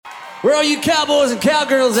Where are you cowboys and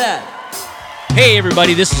cowgirls at? Hey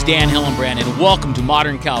everybody, this is Dan Hillenbrand, and welcome to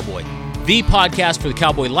Modern Cowboy, the podcast for the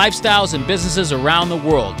cowboy lifestyles and businesses around the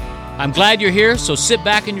world. I'm glad you're here, so sit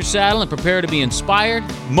back in your saddle and prepare to be inspired,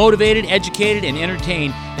 motivated, educated, and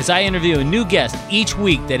entertained as I interview a new guest each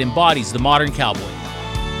week that embodies the modern cowboy.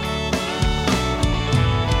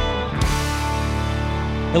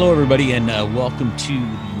 Hello everybody, and welcome to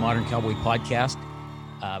the Modern Cowboy podcast.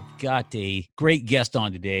 I've got a great guest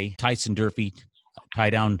on today, Tyson Durfee,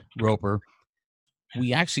 tie-down roper.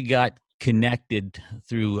 We actually got connected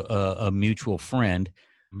through a mutual friend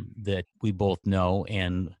that we both know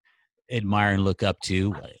and admire and look up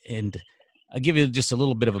to. And I'll give you just a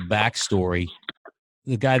little bit of a backstory.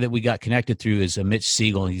 The guy that we got connected through is Mitch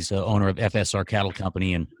Siegel. He's the owner of FSR Cattle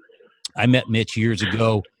Company. And I met Mitch years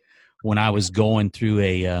ago when I was going through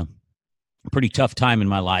a pretty tough time in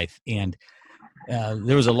my life. And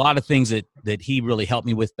there was a lot of things that he really helped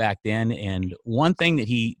me with back then. And one thing that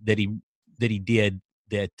he did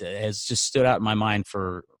that has just stood out in my mind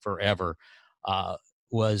for forever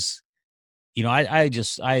was, you know, I had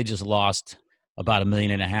just lost about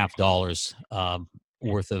 $1.5 million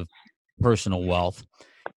worth of personal wealth.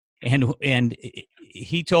 And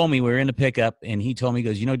he told me, we were in the pickup, and he told me, he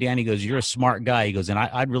goes, you know, Dan, he goes, you're a smart guy. He goes, and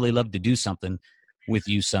I'd really love to do something with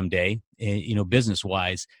you someday, you know, business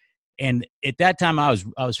wise. And at that time I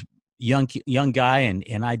was young guy.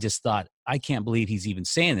 And I just thought, I can't believe he's even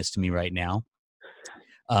saying this to me right now.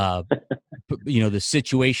 You know, the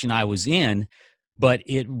situation I was in, but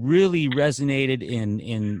it really resonated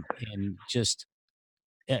in just,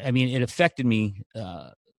 I mean, it affected me,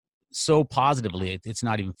 so positively. It's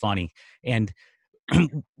not even funny. And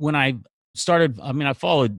when I started, I mean, I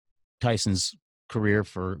followed Tyson's career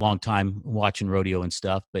for a long time, watching rodeo and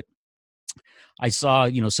stuff, but I saw,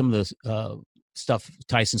 you know, some of the stuff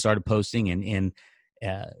Tyson started posting and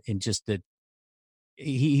just that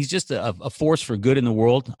he's just a force for good in the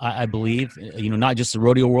world, I believe, you know, not just the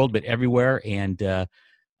rodeo world, but everywhere. And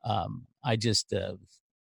I just,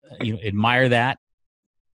 you know, admire that.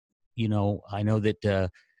 You know, I know that,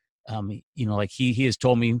 you know, like he has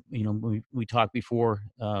told me, you know, we talked before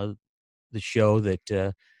the show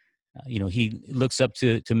that, you know, he looks up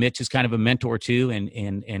to Mitch as kind of a mentor too,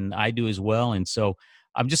 and I do as well. And so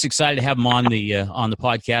I'm just excited to have him on the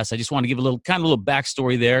podcast. I just want to give a little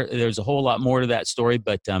backstory there. There's a whole lot more to that story,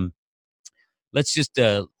 but let's just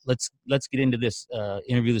let's get into this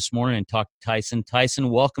interview this morning and talk to Tyson. Tyson,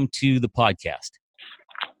 welcome to the podcast.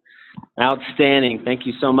 Outstanding. Thank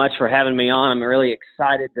you so much for having me on. I'm really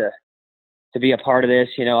excited to be a part of this.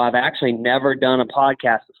 You know, I've actually never done a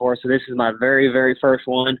podcast before, so this is my very, very first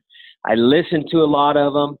one. I listen to a lot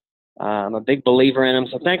of them. I'm a big believer in them.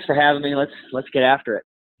 So thanks for having me. Let's get after it.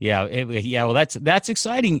 Yeah. Well, that's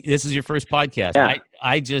exciting. This is your first podcast. Yeah.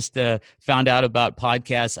 I just found out about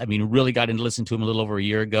podcasts. I mean, really got into listening to them a little over a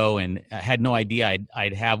year ago, and I had no idea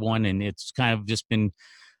I'd have one. And it's kind of just been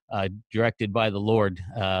directed by the Lord,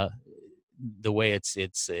 the way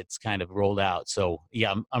it's kind of rolled out. So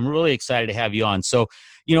yeah, I'm really excited to have you on. So,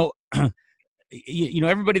 you know, you know,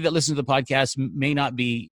 everybody that listens to the podcast may not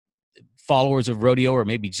be followers of rodeo, or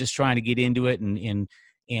maybe just trying to get into it. And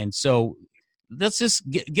so let's just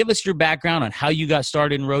give us your background on how you got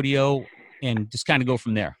started in rodeo and just kind of go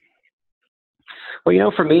from there. Well, you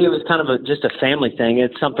know, for me, it was kind of just a family thing.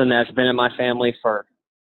 It's something that's been in my family for,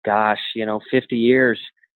 50 years,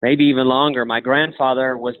 maybe even longer. My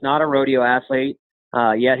grandfather was not a rodeo athlete,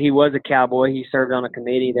 yet he was a cowboy. He served on a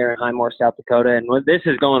committee there in Highmore, South Dakota. And this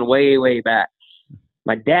is going way, way back.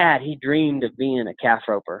 My dad, he dreamed of being a calf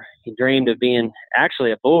roper. He dreamed of being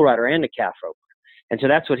actually a bull rider and a calf roper. And so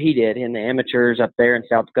that's what he did in the amateurs up there in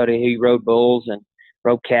South Dakota. He rode bulls and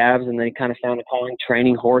rode calves, and then he kind of found a calling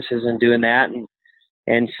training horses and doing that.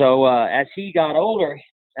 And so as he got older,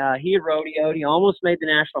 he had rodeoed. He almost made the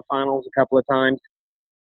national finals a couple of times.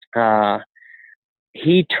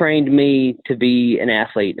 He trained me to be an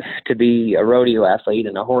athlete, to be a rodeo athlete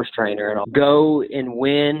and a horse trainer, and I'll go and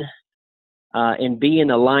win and be in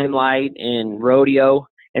the limelight in rodeo.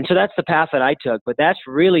 And so that's the path that I took. But that's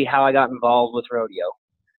really how I got involved with rodeo.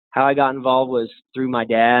 How I got involved was through my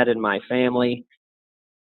dad and my family.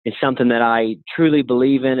 It's something that I truly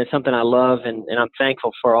believe in. It's something I love, and I'm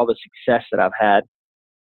thankful for all the success that I've had.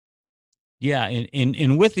 Yeah,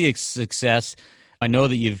 and with the success, I know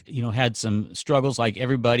that you've had some struggles like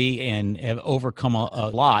everybody, and have overcome a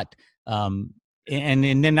lot. And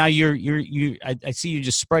then now I see you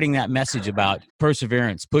just spreading that message about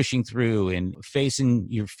perseverance, pushing through, and facing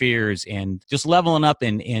your fears, and just leveling up,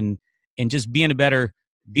 and just being a better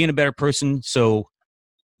person. So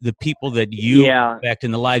the people that you affect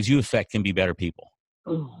and the lives you affect can be better people.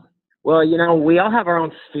 Well, we all have our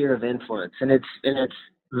own sphere of influence, and it's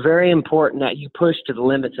very important that you push to the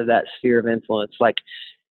limits of that sphere of influence. Like,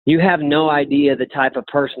 you have no idea the type of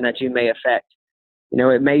person that you may affect.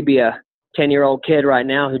 It may be a 10-year-old kid right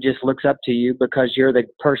now who just looks up to you because you're the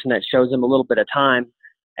person that shows him a little bit of time,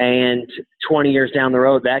 and 20 years down the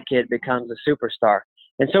road, that kid becomes a superstar.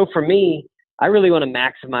 And so for me, I really want to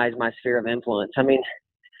maximize my sphere of influence. I mean,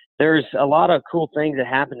 there's a lot of cool things that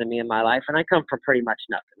happened to me in my life, and I come from pretty much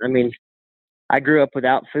nothing. I mean, I grew up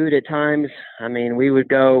without food at times. I mean, we would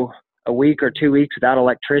go a week or 2 weeks without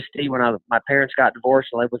electricity when my parents got divorced.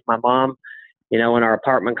 I lived with my mom, in our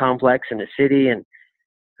apartment complex in the city, and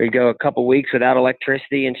we'd go a couple weeks without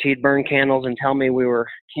electricity, and she'd burn candles and tell me we were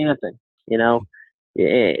camping.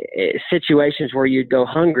 Situations where you'd go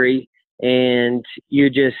hungry and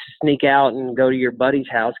you just sneak out and go to your buddy's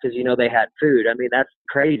house because they had food. I mean, that's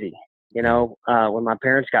crazy. When my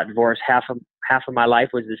parents got divorced, half of my life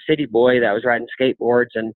was the city boy that was riding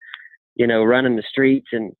skateboards and running the streets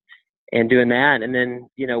and doing that. And then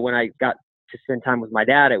when I got to spend time with my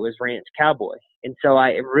dad, it was ranch cowboy. And so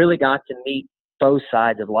I really got to meet both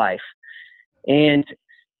sides of life. And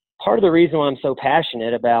part of the reason why I'm so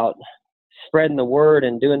passionate about spreading the word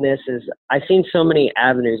and doing this is I've seen so many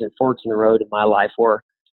avenues and forks in the road in my life where,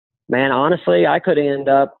 man, honestly, I could end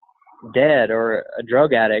up dead or a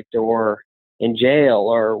drug addict or in jail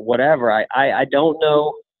or whatever. I don't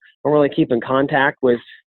know. I don't really keep in contact with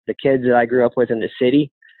the kids that I grew up with in the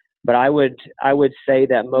city, but I would say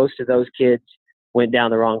that most of those kids went down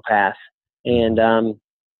the wrong path. And I'm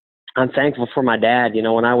thankful for my dad.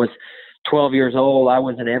 When I was 12 years old, I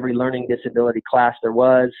was in every learning disability class there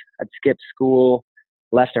was. I'd skip school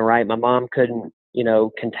left and right. My mom couldn't,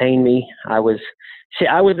 contain me. I was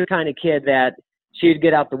the kind of kid that she'd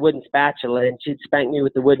get out the wooden spatula and she'd spank me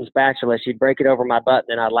with the wooden spatula. She'd break it over my butt and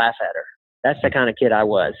then I'd laugh at her. That's the kind of kid I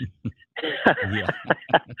was.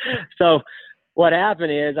 So what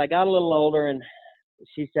happened is I got a little older and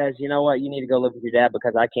she says, you know what, you need to go live with your dad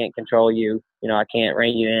because I can't control you. I can't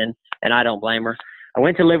rein you in, and I don't blame her. I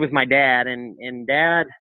went to live with my dad, and dad,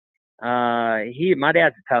 my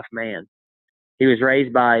dad's a tough man. He was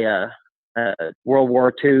raised by a World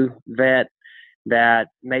War II vet that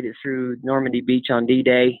made it through Normandy Beach on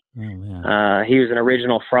D-Day. Oh, he was an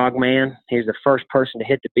original frogman. He was the first person to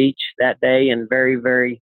hit the beach that day, and very,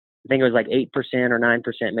 very, I think it was like 8% or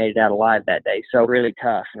 9% made it out alive that day. So really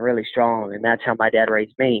tough and really strong, and that's how my dad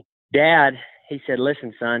raised me. Dad, he said,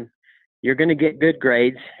 listen, son, you're going to get good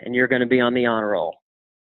grades, and you're going to be on the honor roll.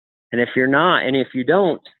 And if you're not, and if you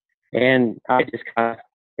don't, and I just kind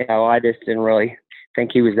of, I just didn't really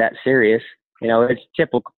think he was that serious. It's a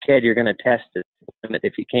typical kid. You're going to test the limit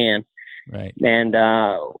if you can. Right. And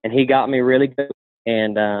he got me really good.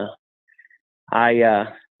 And I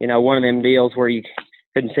one of them deals where you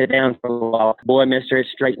couldn't sit down for a little while. Boy, mister, it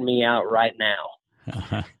straightened me out right now.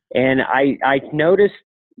 Uh-huh. And I noticed,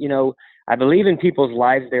 I believe in people's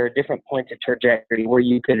lives there are different points of trajectory where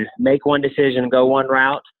you could make one decision, go one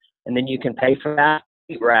route, and then you can pay for that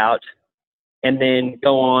route and then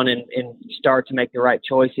go on and start to make the right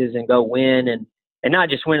choices and go win and not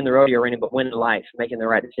just win in the rodeo arena, but win in life, making the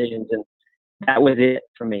right decisions. And that was it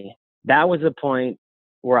for me. That was the point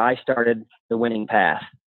where I started the winning path.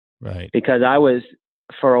 Right. Because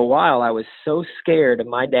for a while, I was so scared of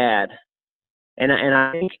my dad. And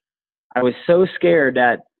I think I was so scared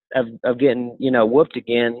of getting, whooped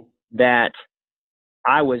again that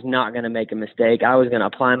I was not going to make a mistake. I was going to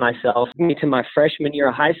apply myself to my freshman year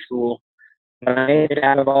of high school. When I made it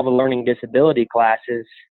out of all the learning disability classes,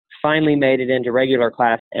 finally made it into regular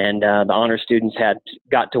class, and the honor students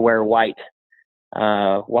got to wear white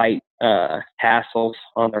tassels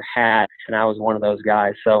on their hat, and I was one of those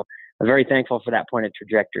guys. So I'm very thankful for that point of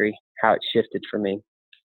trajectory, how it shifted for me.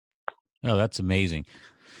 Oh, that's amazing.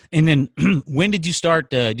 And then when did you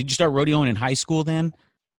start? Did you start rodeoing in high school then?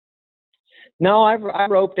 No, I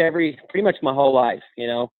roped pretty much my whole life.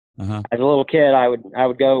 Uh-huh. As a little kid, I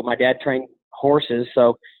would go. My dad trained horses,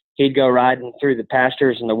 so he'd go riding through the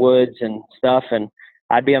pastures and the woods and stuff, and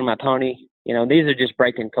I'd be on my pony. These are just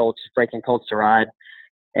breaking colts to ride,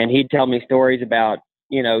 and he'd tell me stories about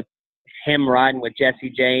him riding with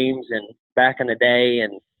Jesse James and back in the day,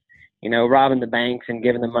 and robbing the banks and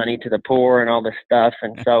giving the money to the poor and all this stuff.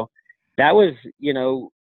 And so that was,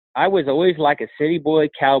 I was always like a city boy,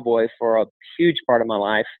 cowboy for a huge part of my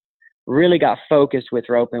life. Really got focused with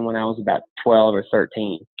roping when I was about 12 or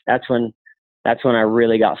 13. That's when I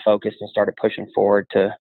really got focused and started pushing forward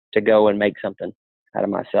to go and make something out of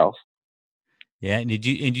myself. Yeah. And did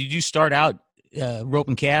you start out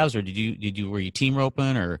roping calves, or were you team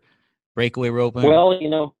roping or breakaway roping?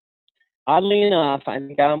 Well, oddly enough, I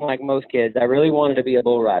think I'm like most kids. I really wanted to be a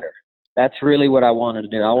bull rider. That's really what I wanted to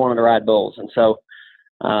do. I wanted to ride bulls. And so,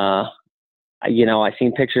 I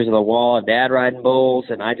seen pictures of the wall of Dad riding bulls,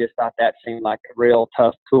 and I just thought that seemed like a real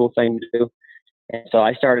tough, cool thing to do. And so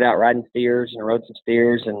I started out riding steers and rode some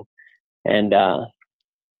steers, and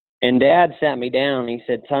Dad sat me down and he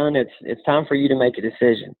said, "Son, it's time for you to make a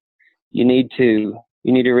decision. You need to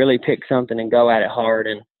really pick something and go at it hard."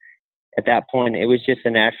 And at that point, it was just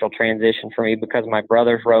a natural transition for me because my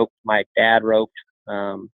brothers roped, my dad roped.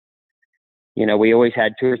 We always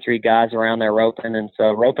had 2 or 3 guys around there roping, and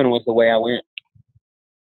so roping was the way I went.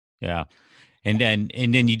 Yeah. And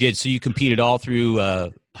then you did, so you competed all through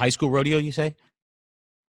high school rodeo, you say?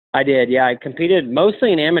 I did, yeah. I competed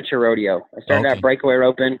mostly in amateur rodeo. I started out breakaway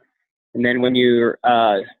roping, and then when you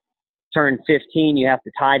turn 15, you have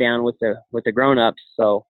to tie down with the grown-ups.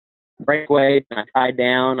 So breakaway, I tied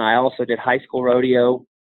down. I also did high school rodeo,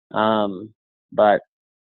 but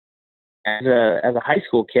as a high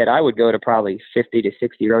school kid, I would go to probably 50 to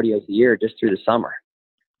 60 rodeos a year just through the summer.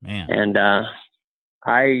 Man. And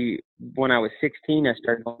when I was 16, I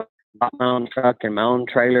started bought my own truck and my own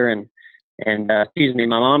trailer, and my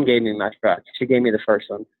mom gave me my truck. She gave me the first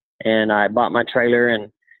one, and I bought my trailer,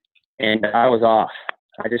 and I was off.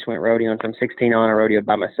 I just went rodeoing from 16 on. I rodeoed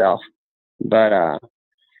by myself, but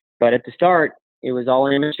at the start, it was all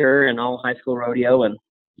amateur and all high school rodeo, and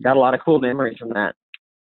got a lot of cool memories from that.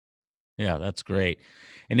 Yeah, that's great.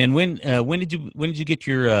 And then when did you get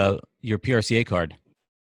your PRCA card?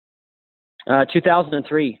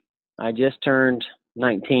 2003. I just turned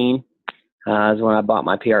 19. Is when I bought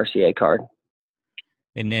my PRCA card.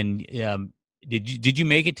 And then did you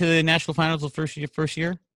make it to the national finals the first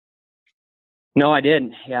year? No, I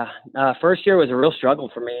didn't. Yeah, first year was a real struggle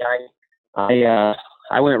for me.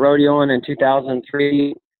 I went rodeoing in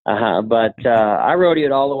 2003, but I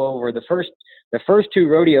rodeoed all over the first 2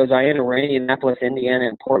 rodeos I entered were Indianapolis, Indiana,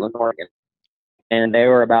 and Portland, Oregon. And they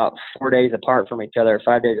were about 4 days apart from each other,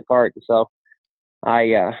 5 days apart. And so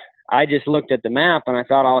I just looked at the map and I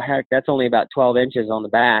thought, oh, heck, that's only about 12 inches on the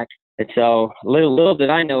back. And so little did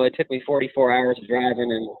I know, it took me 44 hours of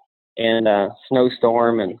driving and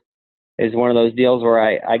snowstorm. And it was one of those deals where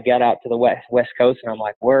I got out to the west coast and I'm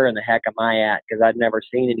like, where in the heck am I at? Because I'd never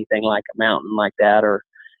seen anything like a mountain like that or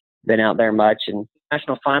been out there much. And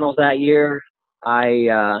national finals that year,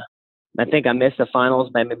 I think I missed the finals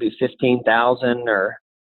by maybe 15,000 or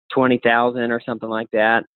 20,000 or something like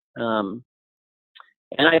that.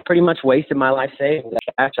 And I pretty much wasted my life savings.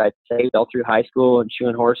 Cash I saved all through high school and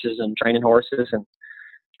shoeing horses and training horses, and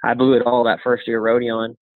I blew it all that first year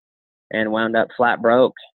rodeoing and wound up flat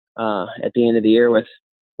broke at the end of the year with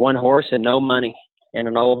 1 horse and no money and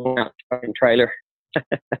an old fucking trailer.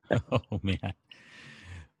 Oh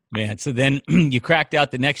man. So then you cracked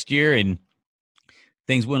out the next year and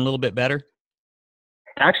things went a little bit better?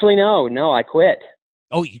 Actually, no, I quit.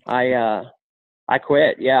 Oh, I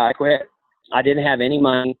quit. Yeah, I quit. I didn't have any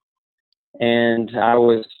money, and I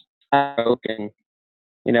was broke, and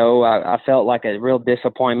I felt like a real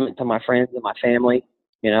disappointment to my friends and my family.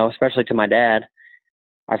 Especially to my dad.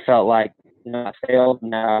 I felt like I failed,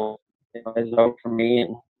 and now it was over for me,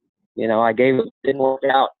 and I gave it, didn't work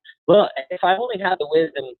out. Well, if I only had the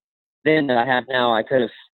wisdom then that I have now, I could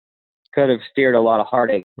have steered a lot of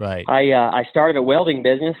heartache. Right. I started a welding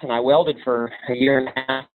business, and I welded for a year and a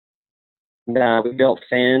half. And, we built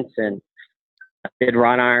fence and did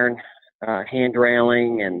wrought iron, hand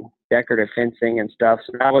railing and decorative fencing and stuff.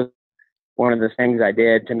 So that was one of the things I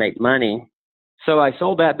did to make money. So I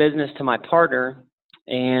sold that business to my partner,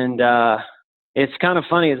 and it's kind of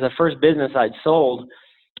funny. It's the first business I'd sold,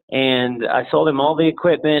 and I sold him all the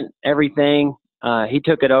equipment, everything. He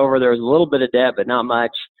took it over. There was a little bit of debt, but not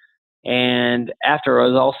much. And after it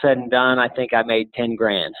was all said and done, I think I made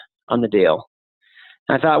 $10,000 on the deal.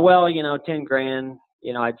 And I thought, well, $10,000,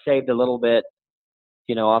 I'd saved a little bit,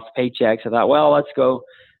 off paychecks. I thought, well, let's go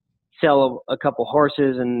sell a couple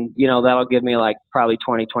horses and, that'll give me like probably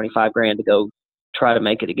 20, 25 grand to go try to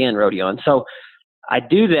make it again rodeoing. So I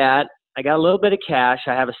do that. I got a little bit of cash.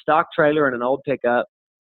 I have a stock trailer and an old pickup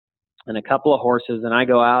and a couple of horses, and I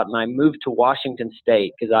go out and I moved to Washington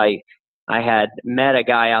State because I had met a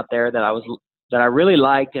guy out there that I really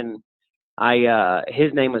liked, and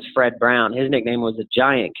his name was Fred Brown. His nickname was the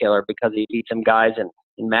Giant Killer because he beat some guys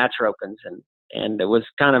in match ropings, and it was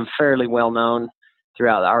kind of fairly well known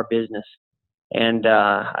throughout our business. And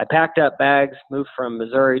I packed up bags, moved from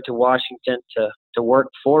Missouri to Washington to work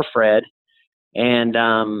for Fred. And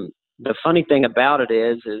the funny thing about it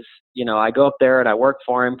is I go up there and I work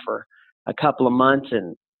for him for a couple of months,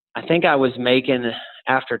 and I think I was making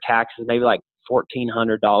after taxes maybe like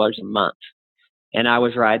 $1,400 a month. And I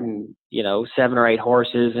was riding, 7 or 8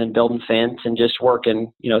 horses and building fence and just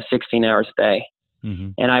working, 16 hours a day. Mm-hmm.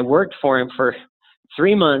 And I worked for him for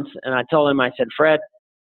 3 months, and I told him, I said, Fred,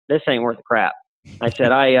 this ain't worth the crap. I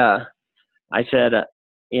said, I'm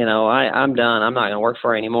done. I'm not going to work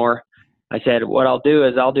for you anymore. I said, what I'll do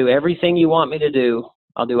is I'll do everything you want me to do.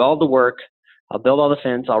 I'll do all the work. I'll build all the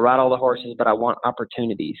fence. I'll ride all the horses, but I want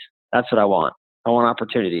opportunities. That's what I want. I want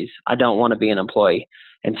opportunities. I don't want to be an employee.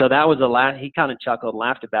 And so that was the last, he kind of chuckled and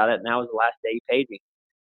laughed about it. And that was the last day he paid me.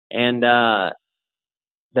 And,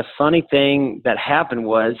 the funny thing that happened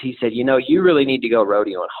was he said, you really need to go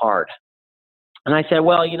rodeoing hard. And I said,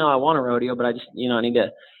 well, I want a rodeo, but I just, I need to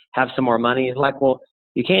have some more money. He's like, well,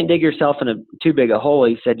 you can't dig yourself in too big a hole.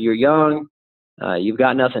 He said, you're young. You've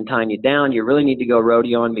got nothing tying you down. You really need to go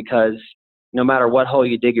rodeoing because no matter what hole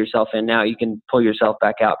you dig yourself in now, you can pull yourself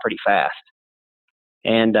back out pretty fast.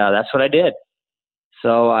 And that's what I did.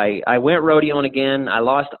 So I went rodeoing again. I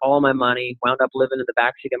lost all my money, wound up living in the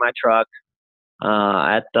backseat of my truck.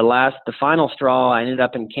 At the final straw, I ended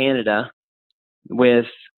up in Canada with,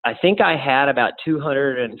 I think I had about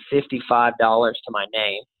 $255 to my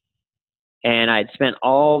name. And I'd spent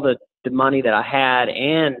all the money that I had.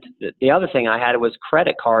 And the other thing I had was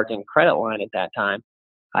credit cards and credit line at that time.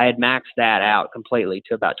 I had maxed that out completely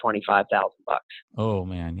to about $25,000. Oh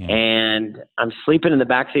man. Yeah. And I'm sleeping in the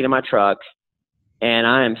backseat of my truck and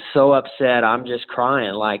I am so upset. I'm just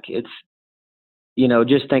crying. Like it's,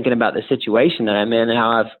 just thinking about the situation that I'm in and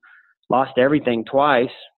how I've lost everything twice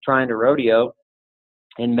trying to rodeo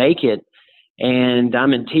and make it. And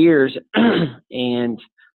I'm in tears. And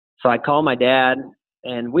so I called my dad,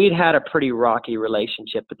 and we'd had a pretty rocky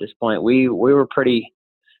relationship at this point. We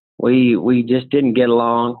just didn't get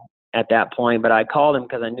along at that point, but I called him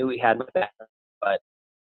because I knew he had my back. But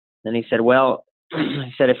then he said, well,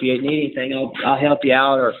 he said, if you need anything, I'll help you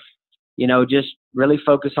out, or, just really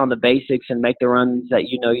focus on the basics and make the runs that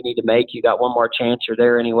you need to make. You got one more chance. You're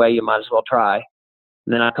there anyway. You might as well try.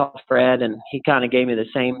 And then I called Fred, and he kind of gave me the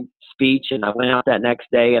same speech. And I went out that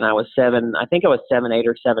next day, and I was 7'8"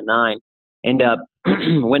 or 7'9". Ended up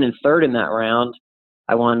winning third in that round.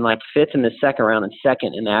 I won like fifth in the second round and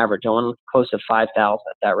second in the average. I won close to 5,000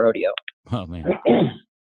 at that rodeo. Oh man!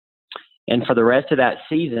 And for the rest of that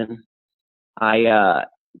season, I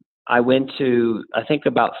went to, I think,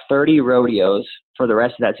 about 30 rodeos for the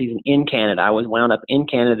rest of that season in Canada. I was wound up in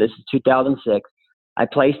Canada. This is 2006. I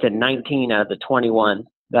placed at 19 out of the 21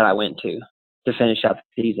 that I went to finish up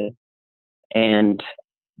the season. And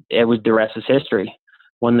the rest was history.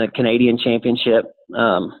 Won the Canadian Championship,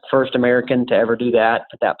 first American to ever do that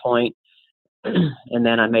at that point. And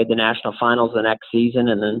then I made the national finals the next season,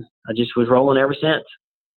 and then I just was rolling ever since.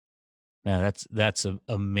 Yeah, that's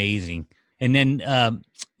amazing. And then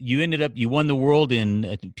you won the world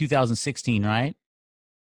in 2016, right?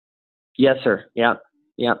 Yes, sir. Yeah,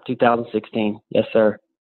 2016. Yes, sir.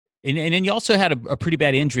 And then you also had a pretty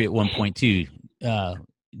bad injury at one point too.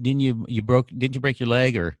 Didn't you break your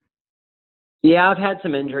leg or? Yeah, I've had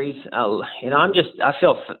some injuries. I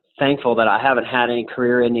feel thankful that I haven't had any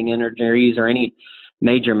career-ending injuries or any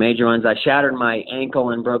major ones. I shattered my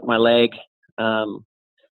ankle and broke my leg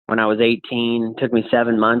when I was 18. It took me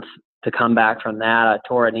 7 months to come back from that. I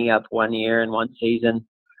tore a knee up 1 year in one season.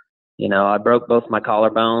 I broke both my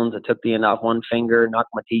collarbones. I took the end off one finger, knocked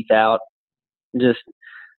my teeth out. Just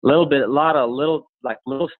a lot of little stuff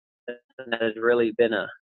that has really been a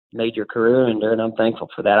major career ender, and I'm thankful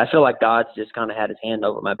for that. I feel like God's just kind of had his hand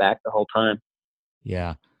over my back the whole time.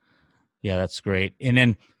 Yeah, that's great. And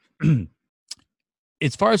then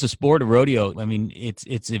as far as the sport of rodeo, I mean,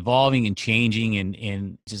 it's evolving and changing,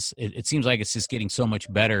 and just it seems like it's just getting so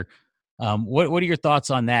much better. What are your thoughts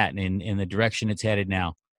on that and the direction it's headed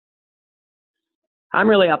now? I'm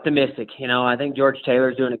really optimistic. I think George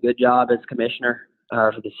Taylor's doing a good job as commissioner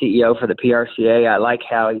for the CEO for the PRCA. I like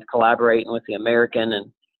how he's collaborating with the American,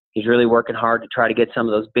 and he's really working hard to try to get some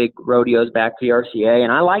of those big rodeos back to PRCA,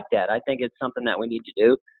 and I like that. I think it's something that we need to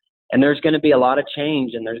do. And there's going to be a lot of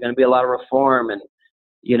change, and there's going to be a lot of reform. And,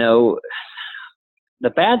 the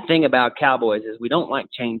bad thing about cowboys is we don't like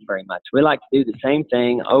change very much. We like to do the same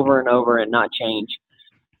thing over and over and not change.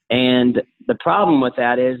 And the problem with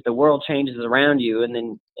that is the world changes around you, and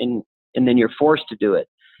then you're forced to do it.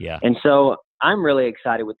 Yeah. And so I'm really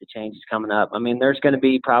excited with the changes coming up. I mean, there's going to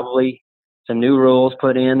be probably some new rules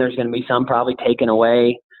put in. There's going to be some probably taken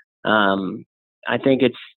away. I think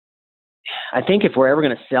if we're ever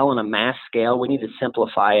going to sell on a mass scale, we need to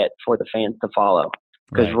simplify it for the fans to follow.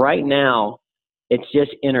 Because right now, it's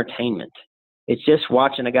just entertainment. It's just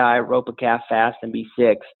watching a guy rope a calf fast and be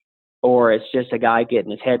 6. or it's just a guy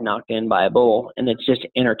getting his head knocked in by a bull, and it's just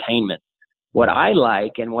entertainment. What I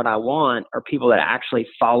like and what I want are people that actually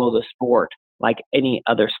follow the sport like any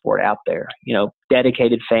other sport out there,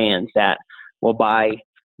 dedicated fans that will buy,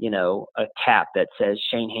 a cap that says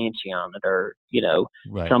Shane Hanchy on it, or,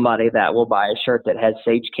 Right. somebody that will buy a shirt that has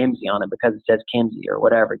Sage Kimzey on it because it says Kimzey or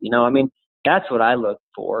whatever. That's what I look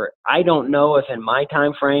for. I don't know if in my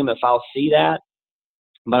time frame, if I'll see that,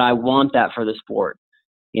 but I want that for the sport.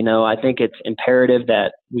 I think it's imperative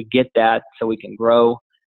that we get that so we can grow,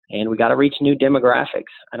 and we got to reach new demographics.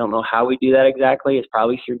 I don't know how we do that exactly. It's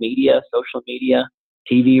probably through media, social media,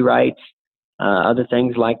 TV rights, other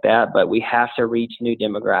things like that, but we have to reach new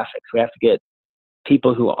demographics. We have to get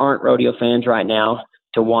people who aren't rodeo fans right now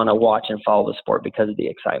to want to watch and follow the sport because of the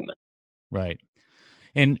excitement. Right.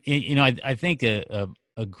 And, I think a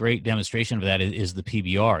great demonstration of that is the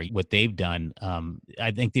PBR, what they've done.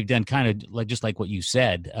 I think they've done kind of just like what you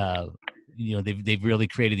said. They've really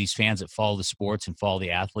created these fans that follow the sports and follow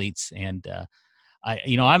the athletes. And,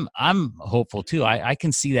 I'm hopeful too. I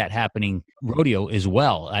can see that happening rodeo as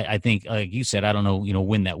well. I think, like you said, I don't know,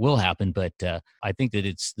 when that will happen, but I think that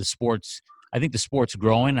it's the sports. I think the sport's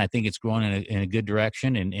growing. I think it's growing in a good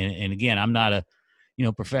direction. And again, I'm not a,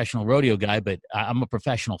 professional rodeo guy, but I'm a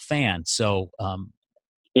professional fan. So, I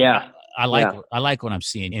like what I'm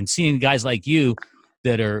seeing, and seeing guys like you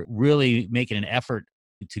that are really making an effort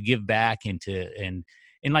to give back and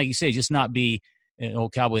like you say, just not be an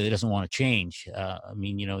old cowboy that doesn't want to change. I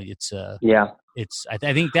think that's one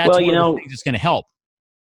of the things that's going to help.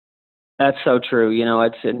 That's so true.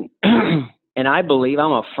 And I believe,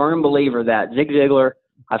 I'm a firm believer that Zig Ziglar,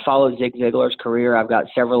 I followed Zig Ziglar's career. I've got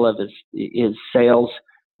several of his sales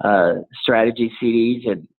strategy CDs.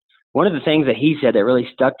 And one of the things that he said that really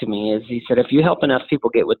stuck to me is he said, if you help enough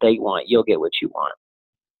people get what they want, you'll get what you want.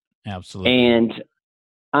 Absolutely. And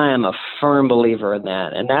I am a firm believer in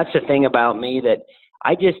that. And that's the thing about me, that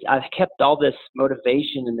I've kept all this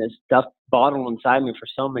motivation and this stuff bottled inside me for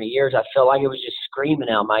so many years. I felt like it was just screaming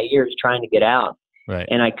out my ears trying to get out. Right.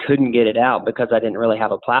 And I couldn't get it out because I didn't really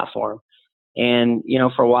have a platform. And,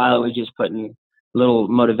 for a while it was just putting little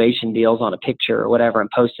motivation deals on a picture or whatever and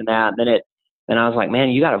posting that. And then I was like, man,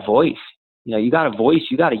 you got a voice, you got a voice,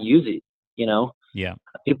 you got to use it, Yeah.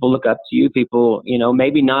 People look up to you, people,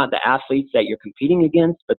 maybe not the athletes that you're competing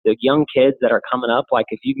against, but the young kids that are coming up. Like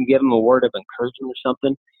if you can give them a word of encouragement or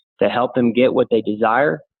something to help them get what they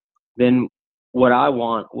desire, then what I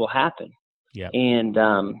want will happen. Yeah. And,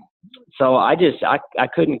 so I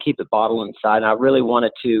couldn't keep it bottled inside. And I really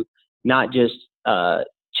wanted to not just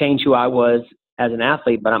change who I was as an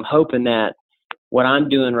athlete, but I'm hoping that what I'm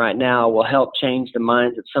doing right now will help change the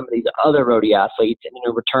minds of some of these other rodeo athletes, and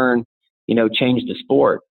in return, change the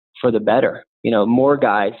sport for the better. More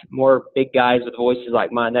guys, more big guys with voices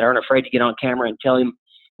like mine that aren't afraid to get on camera and tell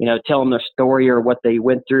them their story or what they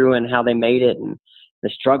went through and how they made it and the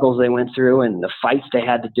struggles they went through and the fights they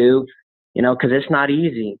had to do, because it's not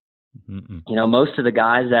easy. Mm-mm. Most of the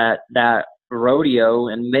guys that rodeo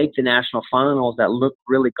and make the national finals that look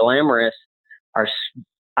really glamorous are,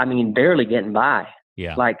 barely getting by.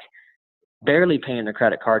 Yeah. Like barely paying their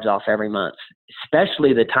credit cards off every month,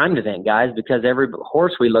 especially the timed event guys, because every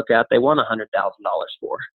horse we look at, they won $100,000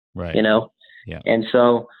 for, right. Yeah. And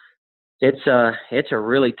so it's a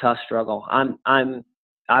really tough struggle.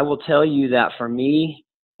 I will tell you that for me,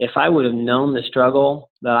 if I would have known the struggle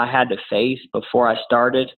that I had to face before I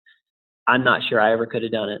started, I'm not sure I ever could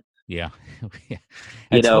have done it. Yeah.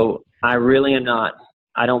 I really am not.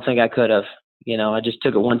 I don't think I could have. I just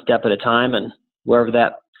took it one step at a time, and wherever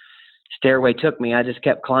that stairway took me, I just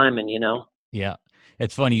kept climbing, Yeah.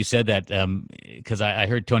 It's funny you said that, because I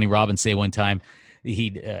heard Tony Robbins say one time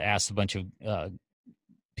he'd asked a bunch of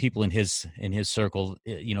people in his circle,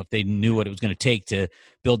 if they knew what it was going to take to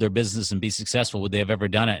build their business and be successful, would they have ever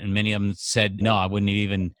done it? And many of them said, no, I wouldn't have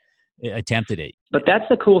even attempted it. But that's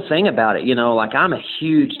the cool thing about it. Like I'm a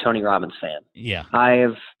huge Tony Robbins fan. Yeah.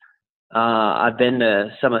 I've been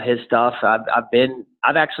to some of his stuff.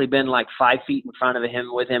 I've actually been like 5 feet in front of him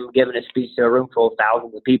with him giving a speech to a room full of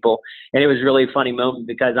thousands of people. And it was really a funny moment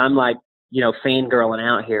because I'm like, fangirling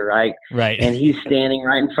out here, right? Right. And he's standing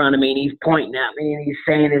right in front of me and he's pointing at me and he's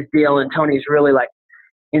saying his deal. And Tony's really like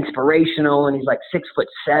inspirational and he's like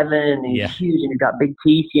 6'7" and he's huge and he's got big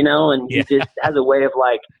teeth, and he just has a way of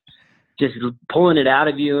like just pulling it out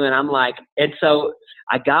of you. And I'm like, and so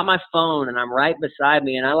I got my phone and I'm right beside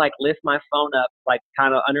me and I like lift my phone up, like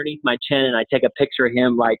kind of underneath my chin. And I take a picture of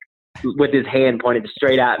him, like with his hand pointed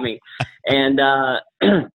straight at me. And,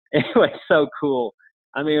 anyway, so cool.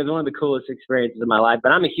 I mean, it was one of the coolest experiences of my life,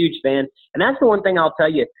 but I'm a huge fan. And that's the one thing I'll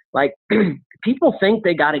tell you, like, people think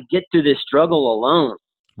they got to get through this struggle alone.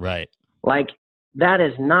 Right. Like, that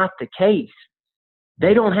is not the case.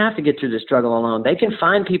 They don't have to get through the struggle alone. They can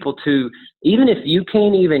find people to, even if you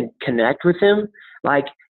can't even connect with them, like,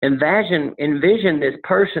 envision this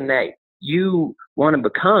person that you want to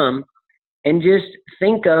become, and just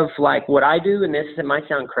think of like what I do. And it might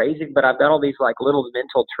sound crazy, but I've got all these like little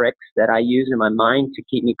mental tricks that I use in my mind to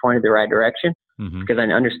keep me pointed the right direction, because I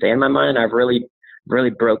understand my mind. I've really, really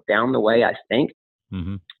broke down the way I think.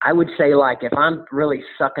 I would say, like, if I'm really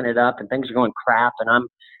sucking it up and things are going crap and I'm,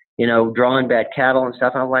 drawing bad cattle and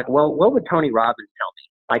stuff, I'm like, well, what would Tony Robbins tell me?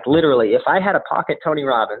 Like, literally, if I had a pocket Tony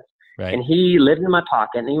Robbins, right, and he lived in my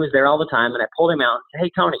pocket and he was there all the time, and I pulled him out and said,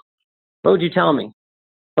 hey, Tony, what would you tell me?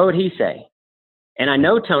 What would he say? And I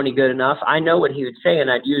know Tony good enough. I know what he would say,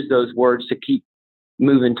 and I'd use those words to keep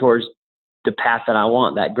moving towards the path that I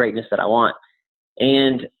want, that greatness that I want.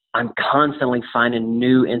 And I'm constantly finding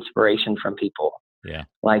new inspiration from people. Yeah.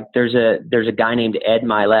 Like there's a guy named Ed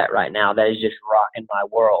Milet right now that is just rocking my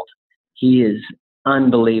world. He is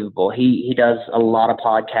unbelievable. He does a lot of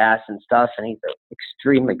podcasts and stuff, and he's an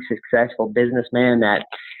extremely successful businessman that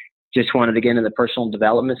just wanted to get into the personal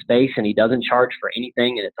development space, and he doesn't charge for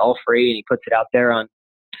anything, and it's all free, and he puts it out there on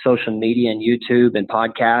social media and YouTube and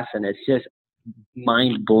podcasts, and it's just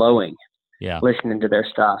mind blowing. Yeah. Listening to their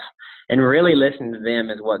stuff, and really listening to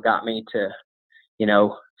them is what got me to,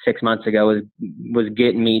 6 months ago was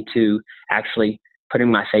getting me to actually putting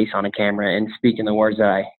my face on a camera and speaking the words that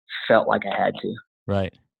I felt like I had to.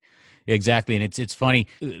 Right. Exactly. And it's funny.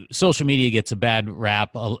 Social media gets a bad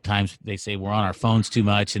rap. A lot of times they say we're on our phones too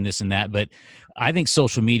much and this and that. But I think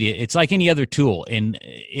social media, it's like any other tool, and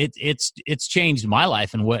it's changed my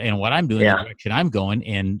life and what I'm doing, the direction I'm going.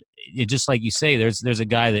 And it, just like you say, there's a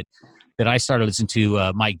guy that I started listening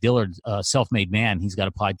to, Mike Dillard, Self-Made Man. He's got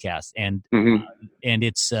a podcast, and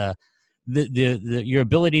it's your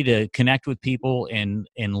ability to connect with people and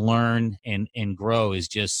learn and grow is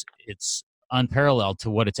just, it's unparalleled to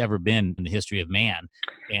what it's ever been in the history of man.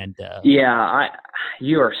 And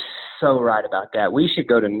you are so right about that. We should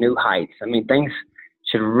go to new heights. I mean, things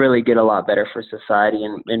should really get a lot better for society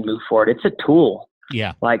and move forward. It's a tool.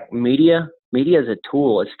 Yeah. Like media is a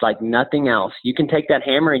tool. It's like nothing else. You can take that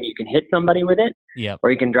hammer and you can hit somebody with it,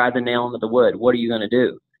 or you can drive the nail into the wood. What are you going to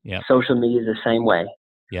do? Yeah. Social media is the same way.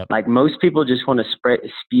 Yep. Like most people just want to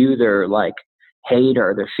spew their like hate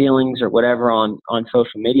or their feelings or whatever on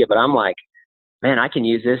social media. But I'm like, man, I can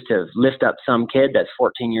use this to lift up some kid that's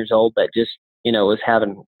 14 years old that just, is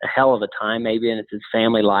having a hell of a time, maybe, and it's his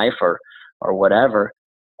family life or whatever.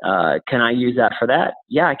 Can I use that for that?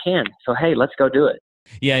 Yeah, I can. So, hey, let's go do it.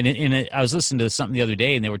 Yeah. And I was listening to something the other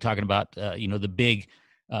day, and they were talking about, the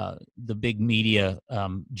big media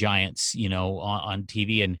giants, on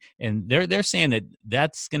TV, and they're saying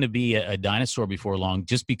that's going to be a dinosaur before long,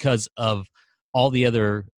 just because of all the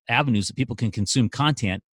other avenues that people can consume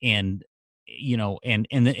content, and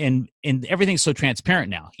and everything's so transparent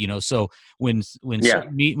now, so when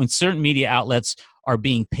certain media outlets are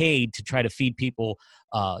being paid to try to feed people,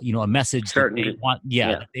 a message that they want,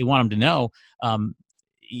 they want them to know,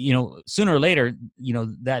 sooner or later,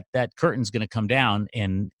 that curtain's going to come down,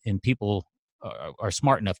 and people are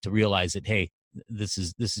smart enough to realize that, hey, this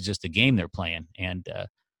is just a game they're playing. And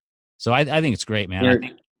so I think it's great,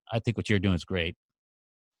 man. I think what you're doing is great.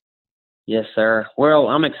 Yes, sir. Well,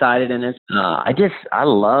 I'm excited, and I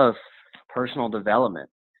love personal development.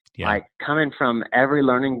 Yeah. Like coming from every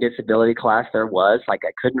learning disability class there was, like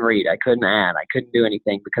I couldn't read, I couldn't add, I couldn't do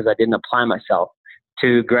anything because I didn't apply myself,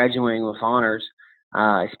 to graduating with honors.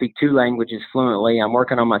 I speak 2 languages fluently. I'm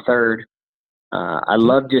working on my 3rd. I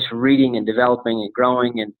love just reading and developing and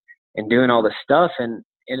growing and doing all this stuff. And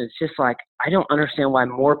it's just like, I don't understand why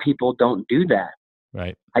more people don't do that.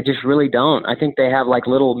 Right. I just really don't. I think they have like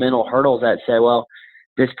little mental hurdles that say, well,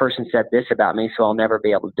 this person said this about me, so I'll never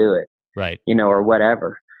be able to do it. Right. Or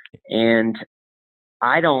whatever. And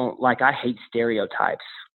I hate stereotypes.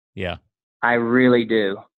 Yeah. I really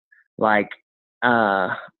do. Like,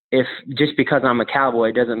 if just because I'm a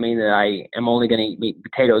cowboy doesn't mean that I am only going to eat meat and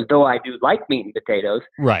potatoes, though I do like meat and potatoes.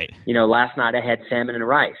 Right. Last night I had salmon and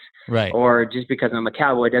rice. Right. Or just because I'm a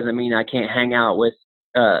cowboy doesn't mean I can't hang out with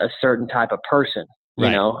a certain type of person.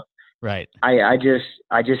 Right. I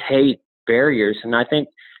just hate barriers, and I think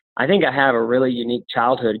I have a really unique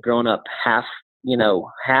childhood growing up, half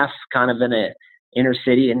kind of in a inner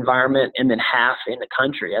city environment and then half in the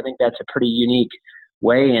country. I think that's a pretty unique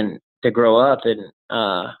way to grow up, and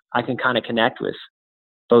I can kind of connect with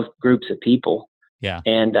both groups of people. Yeah.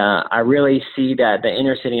 And I really see that the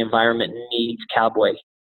inner city environment needs cowboy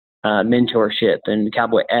mentorship and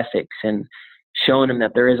cowboy ethics, and showing them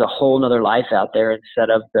that there is a whole nother life out there instead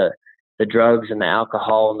of the drugs and the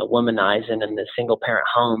alcohol and the womanizing and the single parent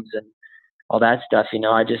homes and all that stuff.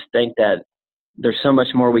 I just think that there's so much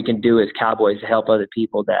more we can do as cowboys to help other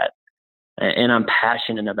people, and I'm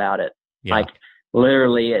passionate about it. Yeah. Like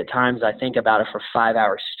literally at times I think about it for 5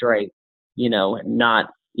 hours straight,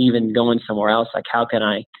 not even going somewhere else. Like how can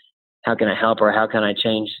I help, or how can I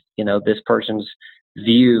change, this person's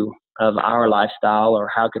view of our lifestyle, or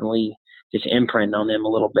how can we just imprint on them a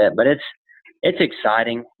little bit? But it's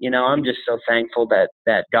exciting. I'm just so thankful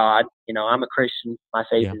that God, I'm a Christian. My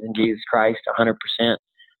faith is in Jesus Christ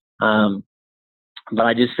 100%. But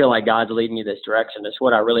I just feel like God's leading me this direction. It's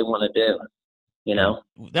what I really want to do.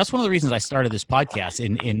 That's one of the reasons I started this podcast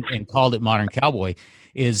and called it Modern Cowboy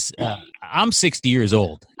is I'm 60 years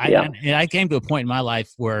old. I came to a point in my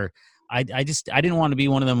life where I didn't want to be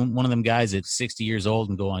one of them guys at 60 years old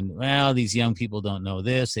and going, well, these young people don't know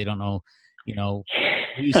this. They don't know,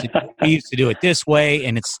 we used to do it this way.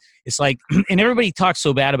 And it's like, and everybody talks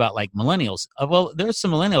so bad about like millennials. Well, there's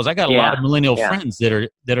some millennials. I got a lot of millennial friends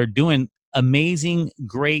that are doing amazing,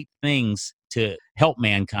 great things to help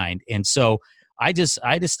mankind. And so I just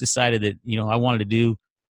decided that, I wanted to do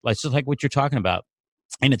just like what you're talking about.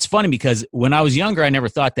 And it's funny because when I was younger, I never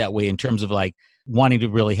thought that way in terms of like wanting to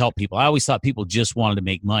really help people. I always thought people just wanted to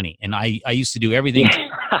make money. And I used to do everything.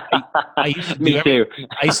 I used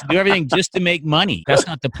to do everything just to make money. That's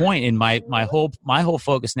not the point. And my whole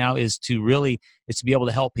focus now is to be able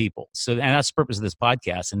to help people. So, and that's the purpose of this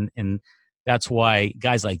podcast. And that's why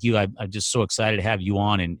guys like you, I'm just so excited to have you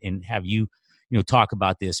on and have you, talk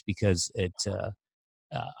about this, because it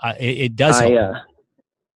does help.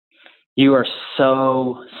 You are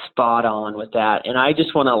so spot on with that. And I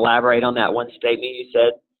just want to elaborate on that one statement you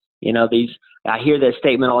said. I hear this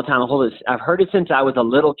statement all the time. I've heard it since I was a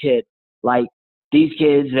little kid. Like, these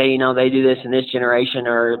kids, they do this in this generation,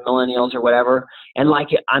 or millennials or whatever. And like,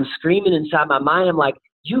 I'm screaming inside my mind. I'm like,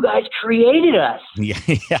 you guys created us. Yeah.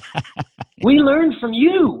 We learned from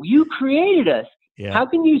you. You created us. Yeah. How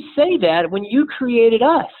can you say that when you created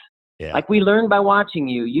us? Yeah. Like, we learned by watching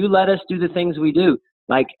you. You let us do the things we do.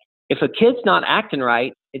 Like, if a kid's not acting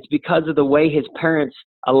right, it's because of the way his parents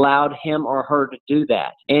allowed him or her to do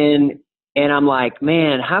that. And I'm like,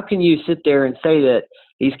 man, how can you sit there and say that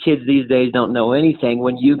these kids these days don't know anything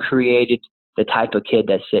when you created the type of kid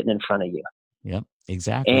that's sitting in front of you? Yep,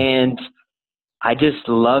 exactly. And I just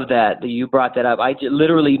love that you brought that up.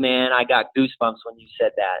 Literally, man, I got goosebumps when you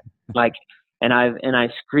said that. Like, and I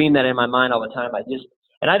scream that in my mind all the time.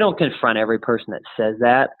 I don't confront every person that says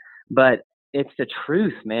that, but it's the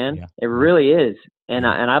truth, man. Yeah. It really is. And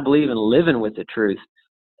I believe in living with the truth.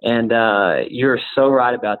 And you're so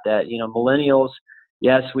right about that. Millennials,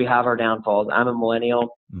 yes, we have our downfalls. I'm a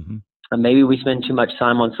millennial. Mm-hmm. Maybe we spend too much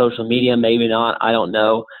time on social media. Maybe not. I don't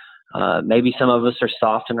know. Maybe some of us are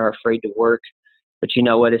soft and are afraid to work. But you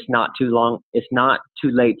know what? It's not too long. It's not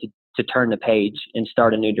too late to turn the page and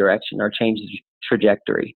start a new direction or change the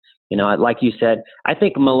trajectory. Like you said, I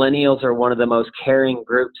think millennials are one of the most caring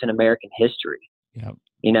groups in American history. Yep.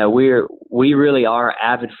 We really are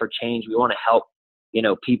avid for change. We want to help,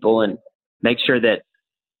 people and make sure that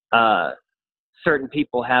certain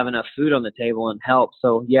people have enough food on the table and help.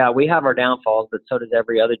 So yeah, we have our downfalls, but so does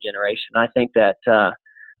every other generation. I think that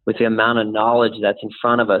with the amount of knowledge that's in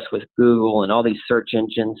front of us with Google and all these search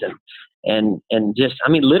engines and just,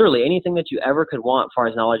 literally anything that you ever could want as far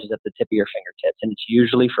as knowledge is at the tip of your fingertips, and it's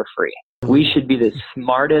usually for free. We should be the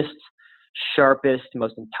smartest, sharpest,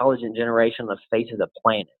 most intelligent generation on the face of the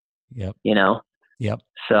planet. Yep. Yep.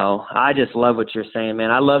 So I just love what you're saying,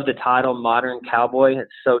 man. I love the title Modern Cowboy.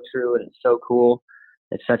 It's so true and it's so cool.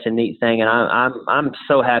 It's such a neat thing, and I'm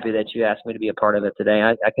so happy that you asked me to be a part of it today.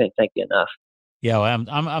 I can't thank you enough. Yeah, well,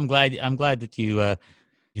 I'm glad that you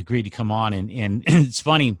agreed to come on, and it's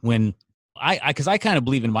funny when because I kind of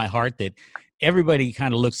believe in my heart that everybody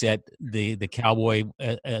kind of looks at the cowboy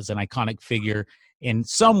as an iconic figure, and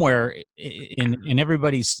somewhere in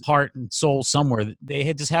everybody's heart and soul, somewhere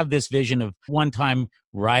they just have this vision of one time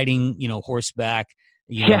riding, horseback.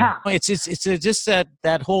 It's just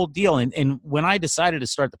that whole deal. And when I decided to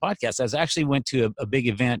start the podcast, I actually went to a big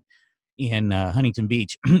event in Huntington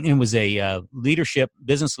Beach. It was a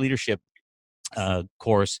business leadership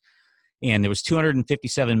course. And there was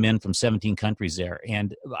 257 men from 17 countries there.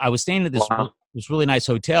 And I was staying at this really nice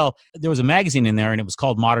hotel. There was a magazine in there, and it was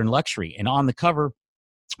called Modern Luxury. And on the cover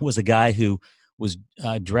was a guy who was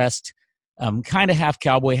dressed kind of half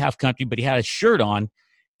cowboy, half country, but he had a shirt on.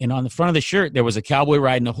 And on the front of the shirt, there was a cowboy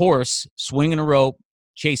riding a horse, swinging a rope,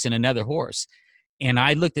 chasing another horse. And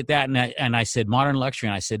I looked at that and I said, modern luxury.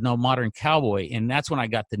 And I said, no, modern cowboy. And that's when I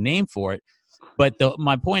got the name for it. But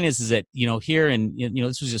my point is that, here in,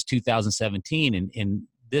 this was just 2017 and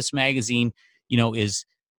this magazine, is,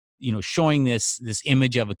 showing this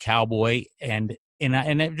image of a cowboy. And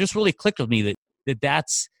it just really clicked with me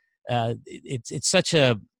that's it's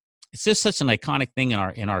just such an iconic thing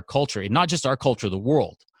in our culture, and not just our culture, the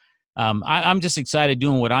world. I'm just excited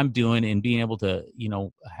doing what I'm doing and being able to,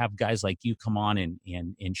 have guys like you come on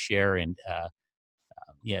and share. And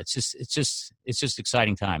it's just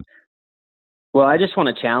exciting time. Well, I just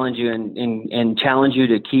want to challenge you and challenge you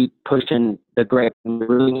to keep pushing the great. We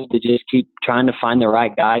really need to just keep trying to find the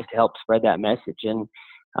right guys to help spread that message. And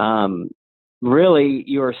really,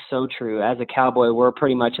 you are so true. As a cowboy, we're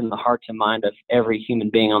pretty much in the hearts and mind of every human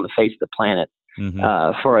being on the face of the planet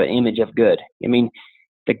for an image of good. I mean,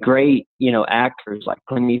 the great, actors like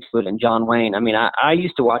Clint Eastwood and John Wayne. I mean, I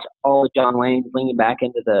used to watch all of John Wayne leaning back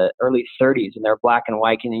into the early 30s, and they're black and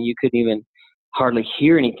white, and you couldn't even hardly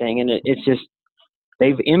hear anything. And it's just,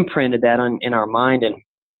 they've imprinted that in our mind. And,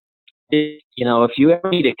 if you ever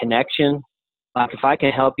need a connection, like if I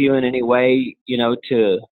can help you in any way,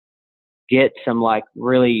 to get some like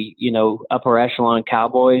really, upper echelon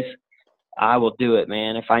cowboys, I will do it,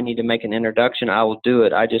 man. If I need to make an introduction, I will do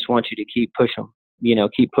it. I just want you to keep pushing,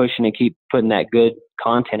 keep pushing and keep putting that good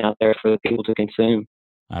content out there for the people to consume.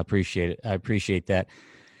 I appreciate it. I appreciate that.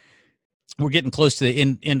 We're getting close to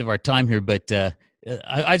the end of our time here, but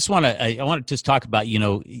I just want to just talk about,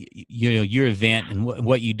 your event and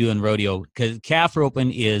what you do in rodeo, because calf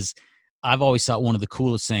roping is, I've always thought, one of the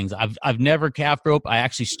coolest things. I've never calf rope. I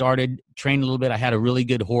actually started training a little bit. I had a really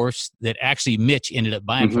good horse that actually Mitch ended up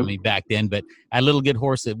buying from me back then, but I had a little good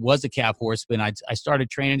horse that was a calf horse. But I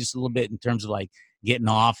started training just a little bit in terms of like getting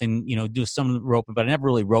off and, do some roping, but I never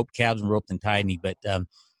really roped calves and roped and tied any. But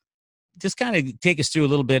just kind of take us through a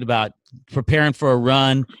little bit about preparing for a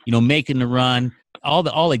run, making the run, all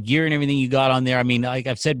the gear and everything you got on there. I mean, like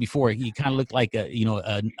I've said before, you kind of look like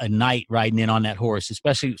a knight riding in on that horse,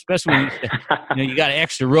 especially when you got an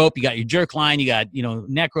extra rope, you got your jerk line, you got,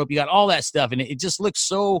 neck rope, you got all that stuff. And it just looks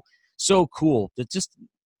so cool. That just,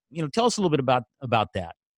 tell us a little bit about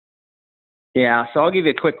that. Yeah. So I'll give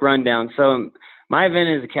you a quick rundown. So my event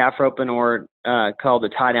is a calf roping, or called the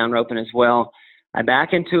tie down roping as well. I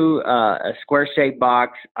back into a square-shaped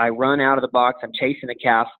box. I run out of the box. I'm chasing the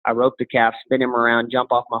calf. I rope the calf, spin him around,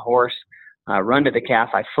 jump off my horse, run to the calf.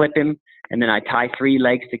 I flip him, and then I tie 3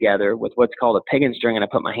 legs together with what's called a piggin string, and I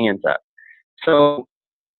put my hands up. So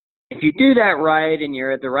if you do that right and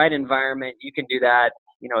you're at the right environment, you can do that,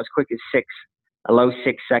 as quick as a low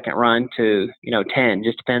 6-second run to, 10.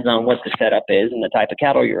 Just depends on what the setup is and the type of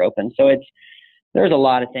cattle you're roping. So there's a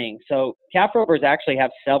lot of things. So calf ropers actually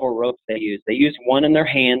have several ropes they use. They use one in their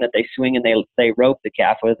hand that they swing and they rope the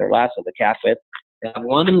calf with, or lasso the calf with. They have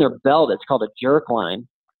one in their belt. It's called a jerk line.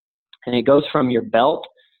 And it goes from your belt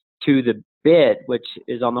to the bit, which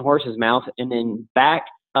is on the horse's mouth, and then back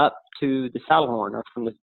up to the saddle horn, or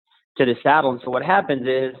to the saddle. And so what happens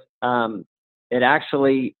is it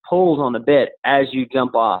actually pulls on the bit as you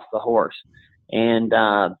jump off the horse. And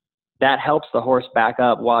that helps the horse back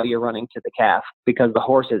up while you're running to the calf, because the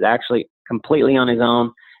horse is actually completely on his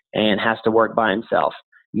own and has to work by himself.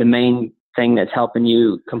 The main thing that's helping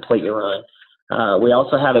you complete your run. We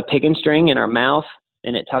also have a piggin string in our mouth,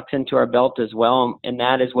 and it tucks into our belt as well, and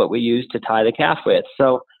that is what we use to tie the calf with.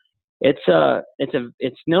 So it's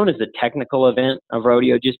known as the technical event of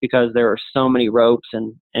rodeo, just because there are so many ropes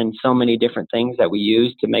and so many different things that we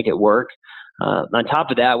use to make it work. On top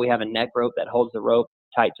of that, we have a neck rope that holds the rope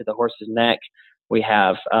tight to the horse's neck. We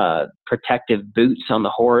have protective boots on the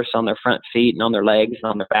horse, on their front feet and on their legs and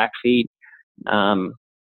on their back feet,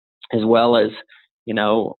 as well as,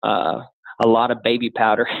 a lot of baby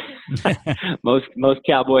powder. Most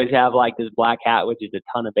cowboys have like this black hat, which is a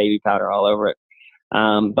ton of baby powder all over it.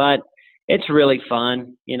 But it's really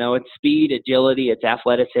fun. It's speed, agility, it's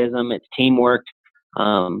athleticism, it's teamwork.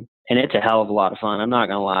 And it's a hell of a lot of fun. I'm not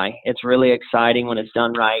going to lie. It's really exciting when it's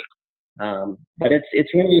done right. But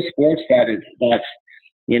it's one of those sports that's,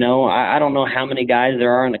 I don't know how many guys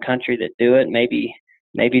there are in the country that do it, maybe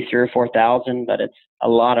 3,000 or 4,000, but it's a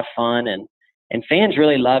lot of fun, and fans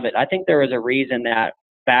really love it. I think there was a reason that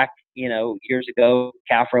back, years ago,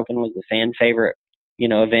 calf roping was the fan favorite,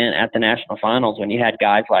 event at the national finals, when you had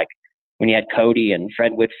guys like, when you had Cody and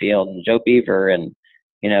Fred Whitfield and Joe Beaver and,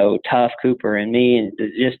 Tough Cooper and me, and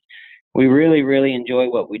just, we really, really enjoy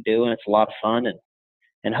what we do, and it's a lot of fun,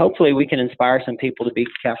 and hopefully we can inspire some people to be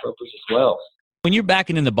calf ropers as well. When you're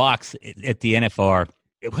backing in the box at the NFR,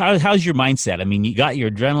 how's your mindset? I mean, you got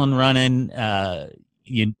your adrenaline running.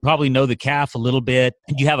 You probably know the calf a little bit.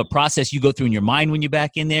 Do you have a process you go through in your mind when you're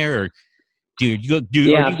back in there, or are you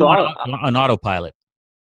on autopilot?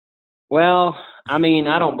 Well, I mean,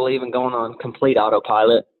 I don't believe in going on complete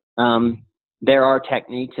autopilot. There are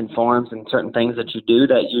techniques and forms and certain things that you do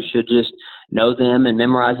that you should just know them and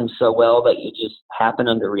memorize them so well that you just happen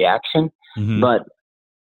under reaction. Mm-hmm. But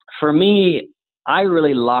for me, I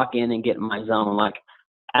really lock in and get in my zone. Like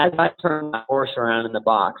as I turn my horse around in the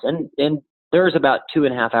box, and there's about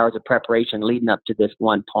 2.5 hours of preparation leading up to this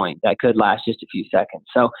one point that could last just a few seconds.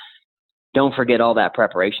 So don't forget all that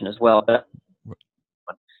preparation as well.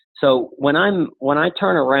 So when I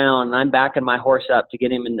turn around and I'm backing my horse up to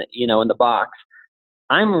get him in the box,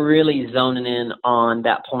 I'm really zoning in on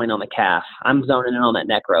that point on the calf. I'm zoning in on that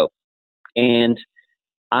neck rope. And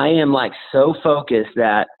I am like so focused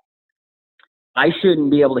that I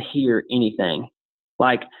shouldn't be able to hear anything.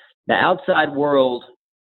 Like the outside world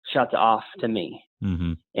shuts off to me.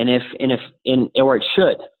 Mm-hmm. Or it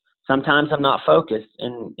should. Sometimes I'm not focused,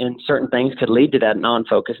 and certain things could lead to that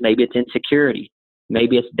non-focus. Maybe it's insecurity.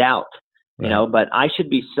 Maybe it's doubt, right. But I should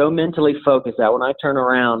be so mentally focused that when I turn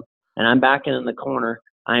around and I'm backing in the corner,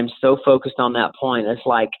 I'm so focused on that point. It's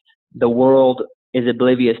like the world is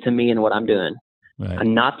oblivious to me and what I'm doing. Right.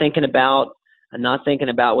 I'm not thinking about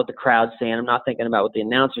what the crowd's saying. I'm not thinking about what the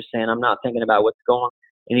announcer's saying. I'm not thinking about what's going on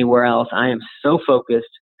anywhere else. I am so focused.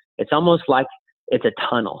 It's almost like it's a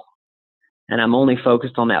tunnel, and I'm only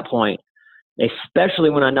focused on that point. Especially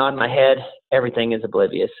when I nod my head, everything is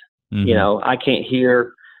oblivious. Mm-hmm. I can't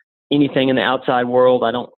hear anything in the outside world.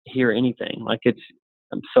 I don't hear anything.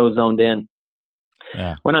 I'm so zoned in.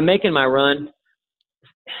 Yeah. When I'm making my run,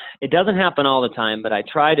 it doesn't happen all the time, but I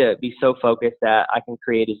try to be so focused that I can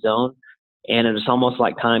create a zone, and it's almost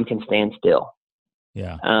like time can stand still.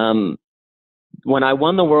 Yeah. When I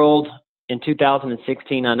won the world in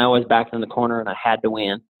 2016, I know I was back in the corner and I had to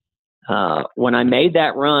win. When I made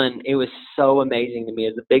that run, it was so amazing to me.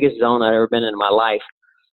 It was the biggest zone I'd ever been in my life.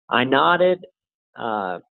 I nodded.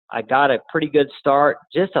 I got a pretty good start,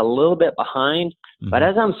 just a little bit behind. Mm-hmm. But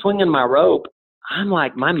as I'm swinging my rope, I'm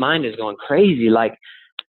like, my mind is going crazy. Like,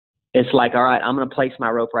 it's like, all right, I'm going to place my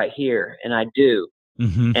rope right here. And I do.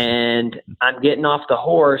 Mm-hmm. And I'm getting off the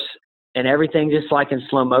horse, and everything just like in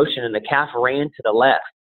slow motion. And the calf ran to the left.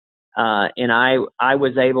 And I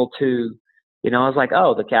was able to, I was like,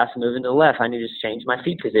 oh, the calf's moving to the left. I need to just change my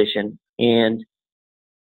feet position. And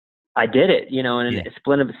I did it, in a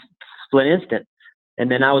split instant. And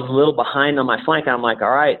then I was a little behind on my flank. I'm like,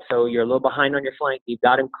 all right, so you're a little behind on your flank. You've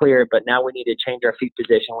got him clear, but now we need to change our feet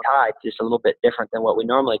position. We're high. It's just a little bit different than what we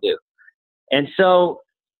normally do. And so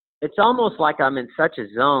it's almost like I'm in such a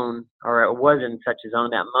zone, or it was in such a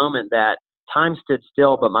zone that moment, that time stood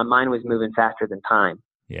still, but my mind was moving faster than time.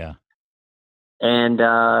 Yeah. And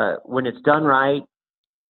when it's done right,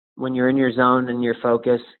 when you're in your zone and your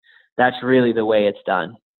focus, that's really the way it's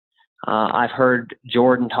done. I've heard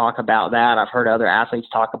Jordan talk about that. I've heard other athletes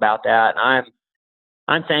talk about that. And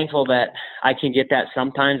I'm thankful that I can get that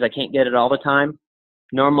sometimes. I can't get it all the time.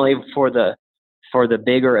 Normally for the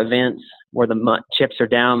bigger events where the chips are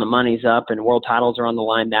down, the money's up, and world titles are on the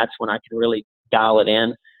line, that's when I can really dial it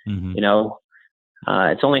in. Mm-hmm.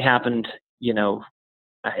 It's only happened,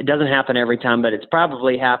 it doesn't happen every time, but it's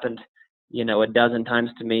probably happened, a dozen times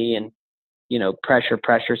to me in,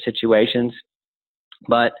 pressure situations.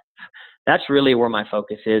 But that's really where my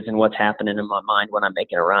focus is and what's happening in my mind when I'm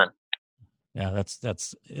making a run. Yeah,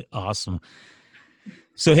 that's awesome.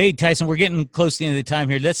 So, hey, Tyson, we're getting close to the end of the time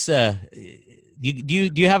here. Let's, do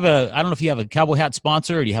you have I don't know if you have a cowboy hat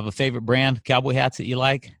sponsor, or do you have a favorite brand of cowboy hats that you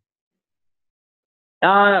like?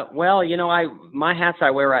 Well, my hats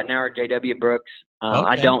I wear right now are JW Brooks. Okay.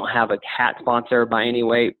 I don't have a hat sponsor by any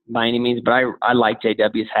means, but I like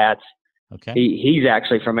JW's hats. Okay. He's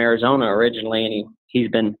actually from Arizona originally, and he's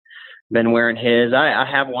been wearing his. I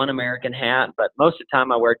have one American hat, but most of the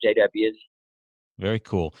time I wear JW's. Very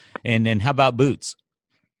cool. And then how about boots?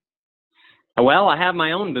 Well, I have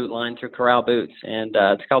my own boot line through Corral Boots, and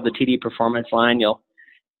it's called the TD Performance line.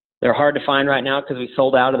 They're hard to find right now because we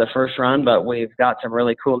sold out of the first run, but we've got some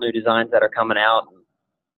really cool new designs that are coming out.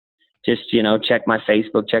 Just, check my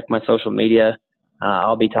Facebook, check my social media.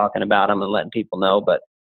 I'll be talking about them and letting people know. But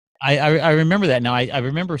I remember that now. I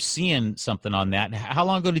remember seeing something on that. How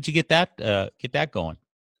long ago did you get that going?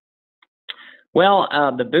 Well,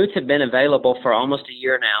 the boots have been available for almost a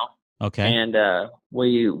year now. Okay. And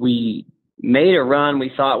we made a run.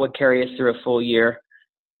 We thought would carry us through a full year.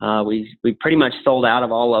 We pretty much sold out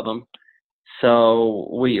of all of them. So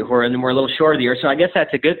we're a little short of the year. So I guess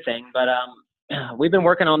that's a good thing. But we've been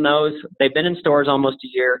working on those. They've been in stores almost a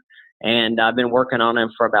year, and I've been working on them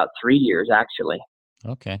for about 3 years actually.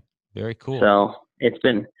 Okay, very cool. So it's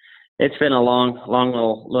been a long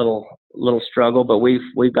little struggle, but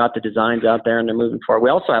we've got the designs out there and they're moving forward. We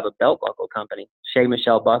also have a belt buckle company, Shea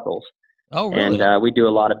Michelle Buckles. Oh, really? And we do a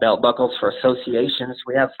lot of belt buckles for associations.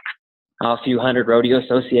 We have a few hundred rodeo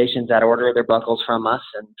associations that order their buckles from us,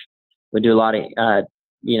 and we do a lot of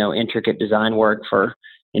intricate design work for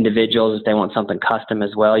individuals. If they want something custom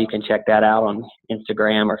as well, you can check that out on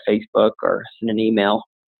Instagram or Facebook or send an email.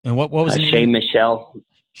 And what was it? Shea Michelle.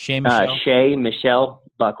 Shea Michelle? Shea Michelle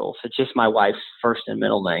Buckles. It's just my wife's first and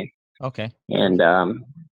middle name. Okay. And a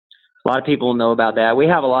lot of people know about that. We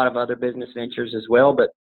have a lot of other business ventures as well,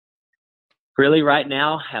 but really right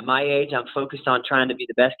now at my age, I'm focused on trying to be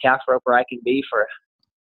the best calf roper I can be for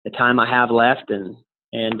the time I have left, and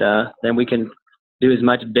then we can do as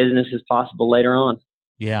much business as possible later on.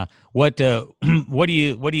 Yeah. What are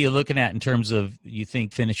you looking at in terms of, you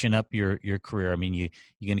think, finishing up your career? I mean, you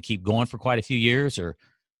going to keep going for quite a few years, or?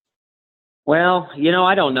 Well,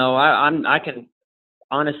 I don't know. I can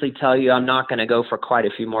honestly tell you I'm not going to go for quite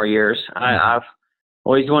a few more years. Mm-hmm. I've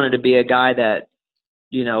always wanted to be a guy that,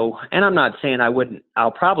 and I'm not saying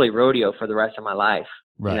I'll probably rodeo for the rest of my life,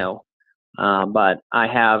 right. But I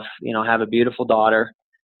have a beautiful daughter,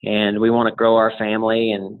 and we want to grow our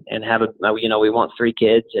family and have we want 3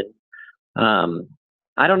 kids. And,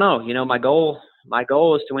 I don't know, my goal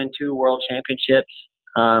is to win 2 world championships.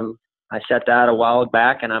 I set that a while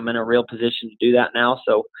back, and I'm in a real position to do that now.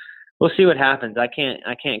 So we'll see what happens. I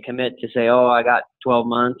can't commit to say, I got 12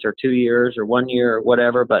 months or 2 years or 1 year or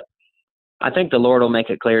whatever, but I think the Lord will make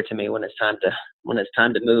it clear to me when it's time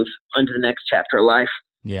to move on to the next chapter of life.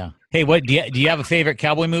 Yeah. Hey, what do you have a favorite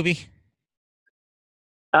cowboy movie?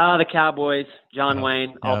 The Cowboys, John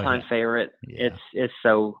Wayne, all-time favorite. Yeah. It's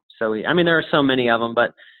so. I mean, there are so many of them,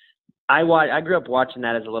 but I grew up watching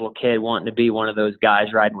that as a little kid, wanting to be one of those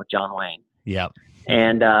guys riding with John Wayne. Yep.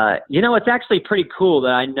 And it's actually pretty cool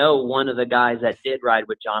that I know one of the guys that did ride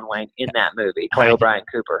with John Wayne in that movie, Clay O'Brien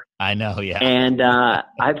Cooper. I know, yeah. And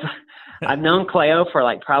I've known Cleo for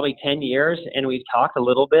like probably 10 years, and we've talked a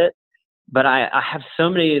little bit, but I have so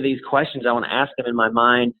many of these questions I want to ask him in my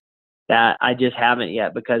mind that I just haven't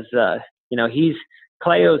yet, because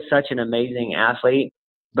Cleo's such an amazing athlete,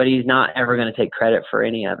 but he's not ever going to take credit for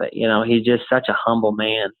any of it. He's just such a humble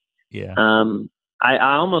man. Yeah. I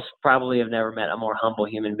almost probably have never met a more humble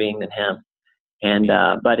human being than him. And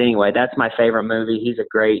but anyway, that's my favorite movie. He's a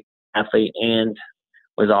great athlete and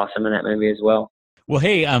was awesome in that movie as well. Well,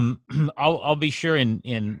 hey, I'll be sure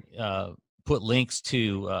and put links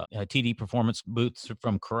to TD Performance boots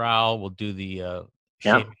from Corral. We'll do the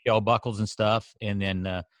Shea Michelle Buckles and stuff, and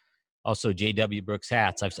then also JW Brooks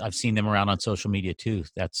hats. I've seen them around on social media too.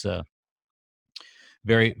 That's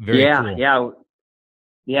very, very cool.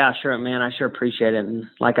 Yeah, sure, man. I sure appreciate it. And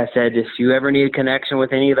like I said, if you ever need a connection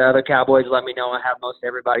with any of the other Cowboys, let me know. I have most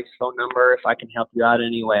everybody's phone number. If I can help you out in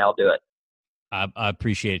any way, I'll do it. I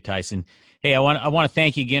appreciate it, Tyson. Hey, I want to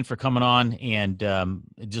thank you again for coming on, and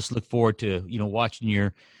just look forward to watching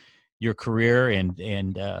your career and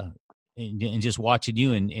just watching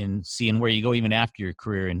you and seeing where you go even after your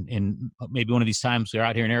career, and maybe one of these times you're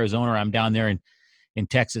out here in Arizona or I'm down there in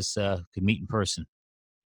Texas, could meet in person.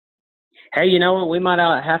 Hey, you know what? We might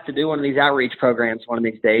have to do one of these outreach programs one of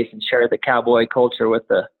these days and share the cowboy culture with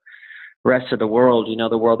the rest of the world,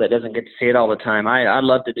 the world that doesn't get to see it all the time. I'd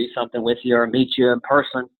love to do something with you or meet you in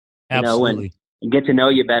person, Absolutely. And get to know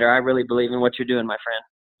you better. I really believe in what you're doing, my friend.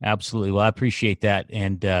 Absolutely. Well, I appreciate that.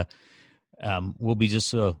 And we'll be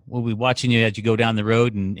watching you as you go down the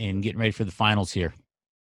road and getting ready for the finals here.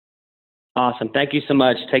 Awesome. Thank you so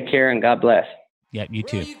much. Take care and God bless. Yeah, you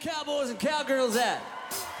too. Where are you cowboys and cowgirls at?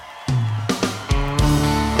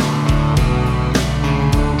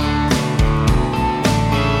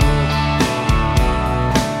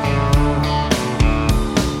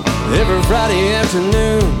 Every Friday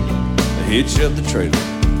afternoon, I hitch up the trailer,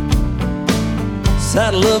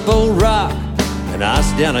 saddle up old rock, and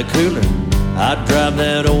ice down a cooler. I drive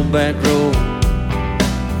that old back road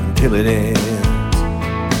until it ends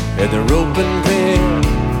at the roping pen.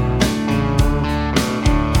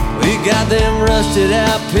 We got them rusted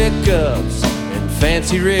out pickups and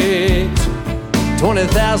fancy rigs,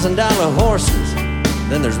 $20,000 horses,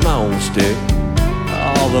 then there's my own stick.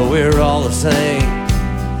 Although we're all the same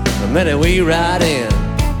the minute we ride in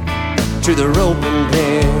to the roping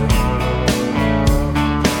pen.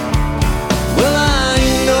 Well, I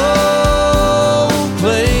ain't no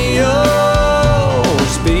Cleo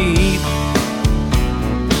speed,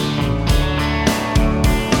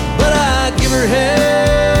 but I give her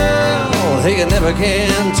hell, hey, never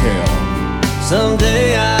can tell.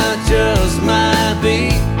 Someday I just might be.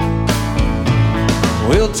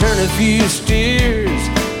 We'll turn a few steers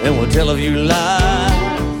and we'll tell a few lies.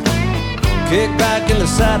 Kick back in the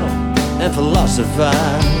saddle and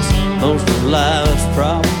philosophize. Most of life's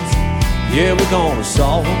problems, yeah, we're gonna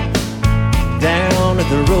solve them down at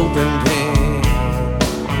the roping pen.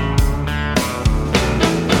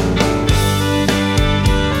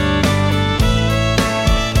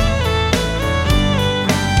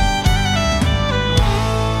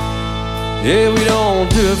 Yeah, we don't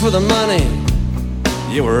do it for the money.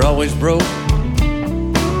 Yeah, we're always broke.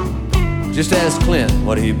 Just ask Clint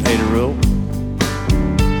what he paid a rope.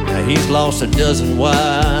 Now he's lost a dozen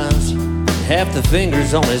wives, half the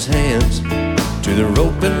fingers on his hands to the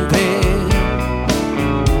roping pen.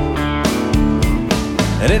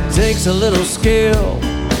 And it takes a little skill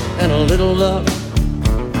and a little luck.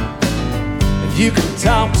 If you can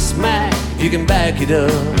talk smack, if you can back it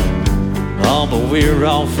up. Oh, but we're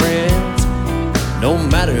all friends, no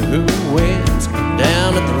matter who wins,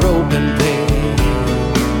 down at the roping pen.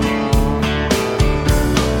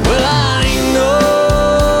 Well, I ain't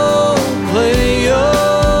no play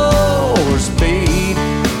your speed,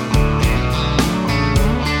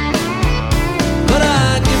 but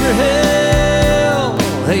I give her hell,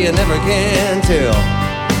 hey, you never can tell.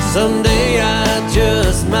 Someday I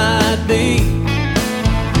just might be.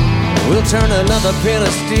 We'll turn another pen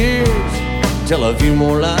of steers, tell a few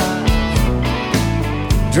more lies,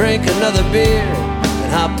 drink another beer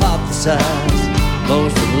and hypothesize.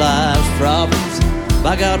 Most of life's problems,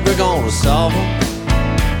 by God, we're gonna solve them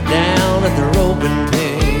down at the roping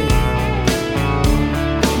pen.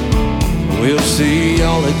 We'll see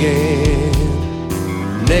y'all again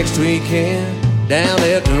next weekend down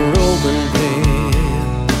at